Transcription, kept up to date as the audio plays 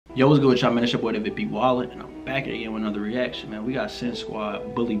Yo, what's good with y'all, man? It's your boy, MVP Wallet, and I'm back again with another reaction, man. We got Sin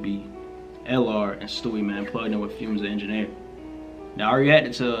Squad, Bully B, LR, and Stewie, man, plugged in with Fumez the Engineer. Now, I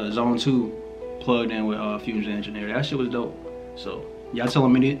reacted to Zone 2, plugged in with Fumez the Engineer. That shit was dope. So, y'all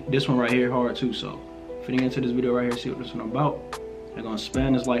telling me this one right here hard, too. So, finna get into this video right here, see what this one about. I'm gonna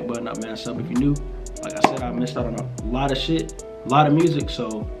spam this like button up, man. Sub if you're new. Like I said, I missed out on a lot of shit, a lot of music,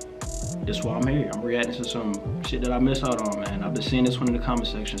 so that's why I'm here. I'm reacting to some shit that I missed out on, man. I've been seeing this one in the comment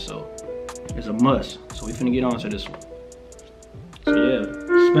section, so it's a must. So we finna get on to this one. So yeah,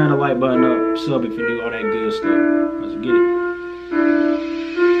 spam the like button up, sub if you do, all that good stuff. Let's get it.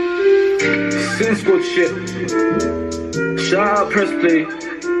 Sin Squad shit. Shout out Press Play.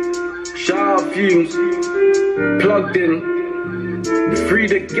 Shout out Fumez. Plugged in. Free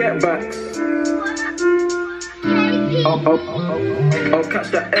the get backs. I'll catch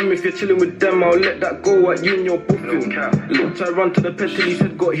that M if you're chilling with them. I'll let that go at you and your boofing. Looked, I run to the pet till he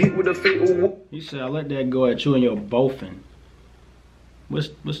said got hit with a fatal whoop. He said, I'll let that go at you and your boofing. What's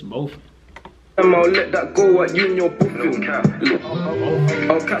boofing? I'll let that go at you and your boofing.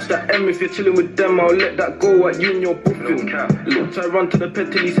 I'll catch that M if you're chilling with them. I'll let that go at you and your boofing. Looked, I run to the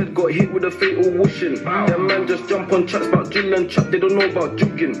pet till he said got hit with a fatal whooshing. Them man just jump on tracks about drill and chop. They don't know about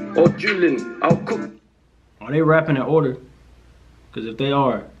jugging or drilling. I'll cook. Are they rapping in order? Because if they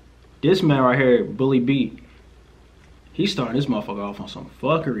are, this man right here, Bully B, he's starting this motherfucker off on some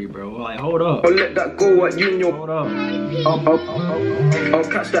fuckery, bro. Like, hold up. I'll let that go at you and your... Hold up. I'll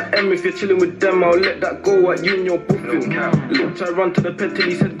catch that M if you're chilling with them. I'll let that go at you and your boofing. Looked, I run to the pet till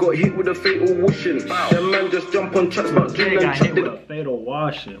he said got hit with a fatal whooshing. Them man just jump on tracks about drill and chop. With a fatal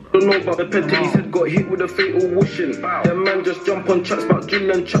washing, Don't know about the pet till he said got hit with a fatal whooshing. Them man just jump on tracks about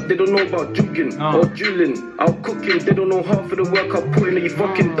drill and chop. They don't know about jugging or drilling. I'll cooking. They don't know half of the work I put in. You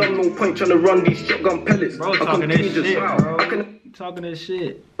fucking dumb, no point trying to run these shotgun pellets. Bro, talking this shit, bro. Talking this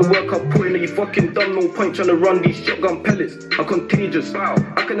shit. The work I put in, you fucking dumb, no point trying to run these shotgun pellets. I'm contagious. I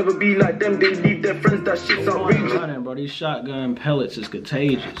can never be like them, they leave their friends, that shit's outrageous. Running, bro. These shotgun pellets is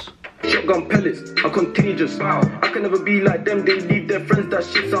contagious. Shotgun pellets are contagious. I can never be like them, they leave their friends, that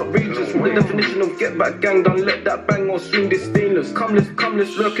shit's outrageous. The definition of get back gang, done let that bang or swing this stainless. Come let's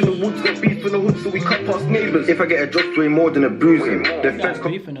lurk in the woods, got beef in the hood so we cut past neighbours. If I get a job, it's way more than a bruising. The feds got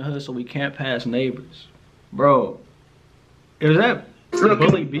beef in the hood so we can't pass neighbors. Bro, is that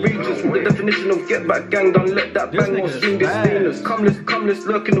Bully B? The definition of get back gang, done let that bang or swing this stainless. Come let's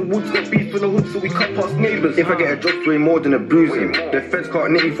lurk in the woods, got beef in the hood so we cut past neighbours. If I get a job, it's way more than a bruising. The feds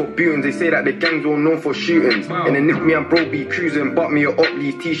can't name me for bootings. They say that the gang's all known for shootings. And then nick me and bro be cruising, but me or up,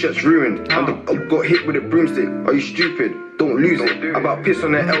 these t-shirts ruined. And the got hit with a broomstick. Are you stupid? Don't lose it. About piss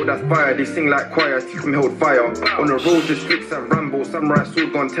on the L, that's fire. They sing like choir, see from held fire. On the road, just flicks and ramble. Samurai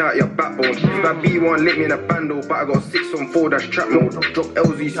sword gone tear out your backbone. If that B1 lit me in a bando, but I got 6 on 4, that's trap mode. Drop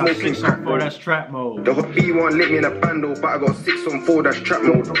LZ smoking crack mode. That's trap mode. The hot B1 lit me in a bando, but I got 6 on 4, that's trap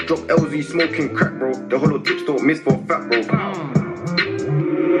mode. Drop LZ smoking crack, bro. The hollow tips don't miss for fat, bro.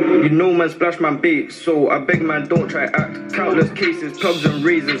 You know man, splash man bait, so I beg man don't try act. Countless cases, plugs and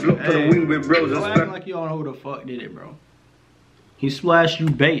razors, locked on the wing with roses. Don't act like you don't know who the fuck did it, bro. He splashed you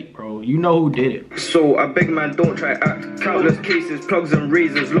bait, bro. You know who did it. So I beg man, don't try act. Countless cases, plugs and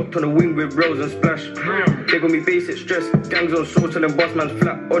razors, locked on the wing with rose and splash. They gon' be basic stress. Gangs on social and boss man's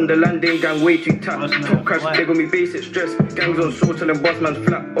flat. On the landing gang way too tap. Top crash, they gon' be basic stress. Gangs on social and boss man's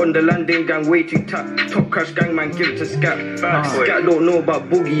flat. On the landing gang way too tap. Top crash gang man give it to Scat. Scat don't know about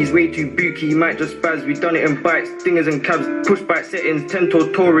boogies, way too booky. He might just spaz. We done it in bikes, stingers and cabs. Push bike settings,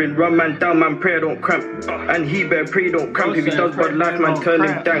 10-toe touring. Run man down, man prayer don't cramp. And he better pray don't cramp. If he does bad life man turn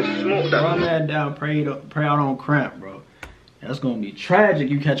him down. Smoke that. Run man down, pray I don't cramp, bro. That's gonna be tragic.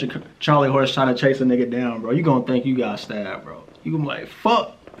 You catch a Charlie horse trying to chase a nigga down, bro. You gonna think you got stabbed, bro. You gonna be like,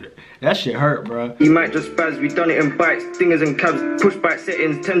 fuck. That shit hurt, bro. He might just spaz. We done it in bikes, stingers and cabs. Push bike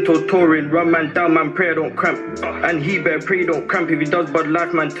settings, 10-toe touring. Run man down, man prayer don't cramp. And he better pray don't cramp. If he does bad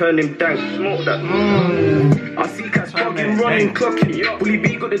life, man turn him down. Smoke that. I see cats fucking running, clocking. Bully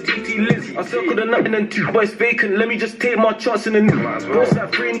B got the TT Liz. I circle the nut and then 2 boys vacant. Let me just take my chance in the new. Boss that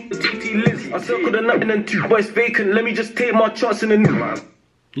free the TT Liz. I circle the nut and then 2 boys vacant. Let me just take my chance in the new.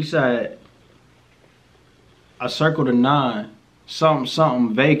 He said, I circled a 9,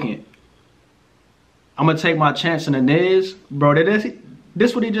 something vacant. I'm gonna take my chance in the Niz. Bro,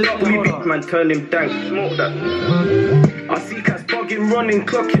 this what he just said. Bully B man turn him down. Smoke that. I see cats bugging, running,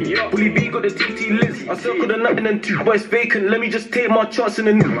 clocking. Bully B got the TT Liz. I circled the nut and then 2 boys vacant. Let me just take my chance in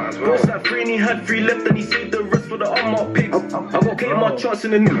the new. Boss that free and he had 3 left and he saved the rest for the unmarked pigs. I got take my chance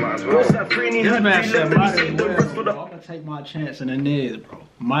in the new. Boss that free and he had 3 left and he saved the rest for the... I'm gonna take my chance in the Niz, bro.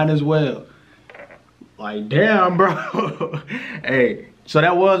 Might as well. Like, damn, bro. Hey, So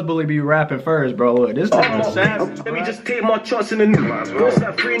that was Bully B rapping first, bro. Look, this nigga savage. Let me just take my chance in the new. Boss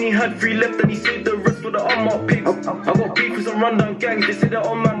that free and he had 3 left and he saved the rest for the unmarked pick. I got beef with some rundown gangs. They say they're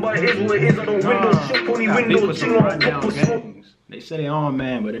on man, but it is what it is. I don't window shop, only window ching on pop or smoke. They say they on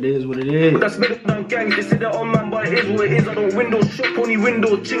man, but it is what it is. That's medical gangs. They say they're on man, but it is what it is. I don't window shop, only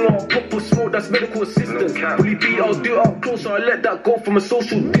window ching on pop or smoke. That's medical assistance. Bully B, I'll do it up close, so I let that go from a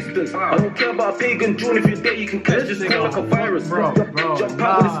social distance. I don't care about a pagan June. If you're there, you can catch this call like a virus. Bro, jump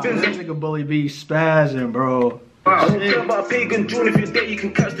out with the spins. This nigga Bully B spazzing, bro. I don't care about a pagan June. If you're there, you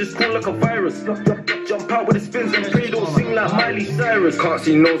can catch this call like a virus. Jump out with the spins and pray, don't sing like Miley Cyrus. Can't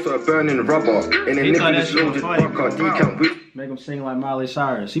see no, so I'm burning rubber. In a nigga this loaded bucker, decant whip. Make him sing like Miley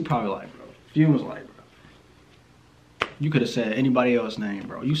Cyrus. He probably like, bro. Fumez like, bro. You could have said anybody else's name,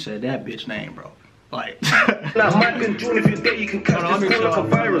 bro. You said that bitch name, bro. Like, like Mike and June, if you're there, you can catch this call like a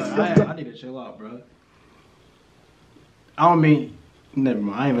virus. I need to chill out, bro. I don't mean. Never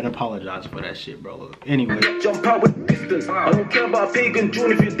mind, I ain't even apologize for that shit, bro. Look, anyway. Jump out with distance. I don't care about a pagan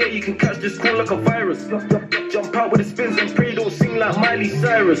June. If you're there, you can catch this call like a virus. Jump out with the spins and pray, don't sing like Miley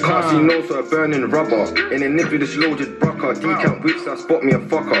Cyrus. Can't see no, so I'm burning rubber. In a nip with this loaded bucker. Decant whips, I spot me a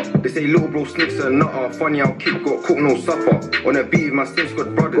fucker. They say little bro snicks a nutter. Funny how kid got cooked no supper. On a beat with my Sims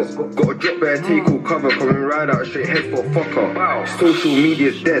got brothers. Got a drop better take all cover. Coming right out straight heads for a fucker. Social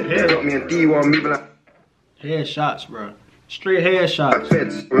media's dead. Got me a D1 moving like headshots, bro. Straight headshots.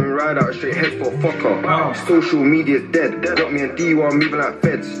 Feds, when we ride out straight heads for a fucker. Social media's dead. Got me a D1 moving like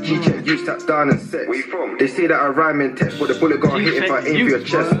feds. G-check, you tap down and set. Where you from? They say that I rhyme in text, but the bullet got hit if I aim for your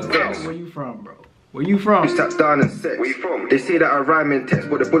chest. Where you from, bro? Where you from? You tap down and set. Where you from? They say that I rhyme in text,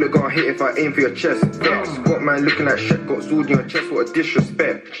 but the bullet got hit if I aim for your chest. Got man looking like Shrek, got sword in your chest, what a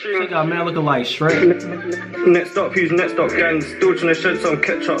disrespect. Got man looking like Shrek. Next up, who's next up, gang? Still trying to shed some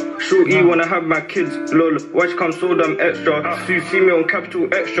ketchup. Shorty wanna have my kids, lol. Watch come so damn extra. So you see me on Capital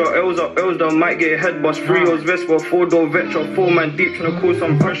Extra. L's up, L's down, might get a head bust. 3 O's Vespa, 4-door Vectra. 4-man deep, trying to cause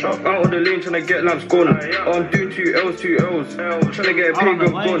some pressure. Out of the lane, trying to get lamps gone. I'm doing 2 L's, 2 L's. Trying to get a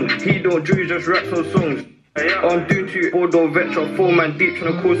pagan gone. He don't do, just raps on songs. I'm doing 2 4-door Vectra, 4-man deep,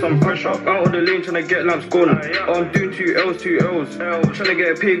 trying to cause some pressure. Out of the lane, trying to get lamps gone. I'm doing 2 L's, 2 L's. Trying to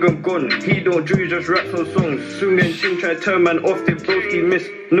get a pagan gone. He don't do, just raps on songs. Soon and Shin try to turn man off, they broski miss.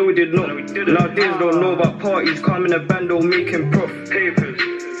 No, we did not. Nowadays don't know about parties, come in a band, don't make him prof. Papers.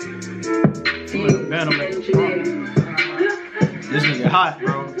 This nigga hot,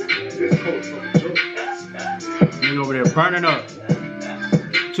 bro. Nigga over there burning up.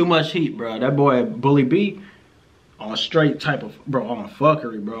 Too much heat, bro. That boy Bully B on straight type of, bro, on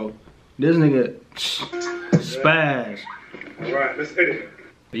fuckery, bro. This nigga spaz. Alright, let's hit it.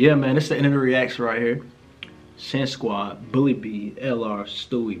 But yeah, man, this is the end of the reaction right here. Sin Squad, Bully B, LR,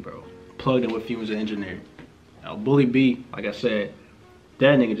 Stewie, bro. Plugged in with Fumez the engineer. Now, Bully B, like I said,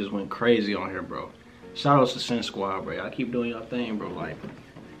 that nigga just went crazy on here, bro. Shout outs to Sin Squad, bro. Y'all keep doing your thing, bro. Like,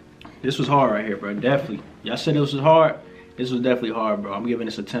 this was hard right here, bro. Definitely. Y'all said this was hard. This was definitely hard, bro. I'm giving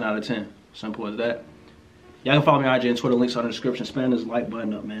this a 10 out of 10. Simple as that. Y'all can follow me on IG and Twitter. Links are in the description. Spam this like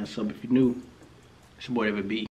button up, man. Sub if you're new. It's your boy David B.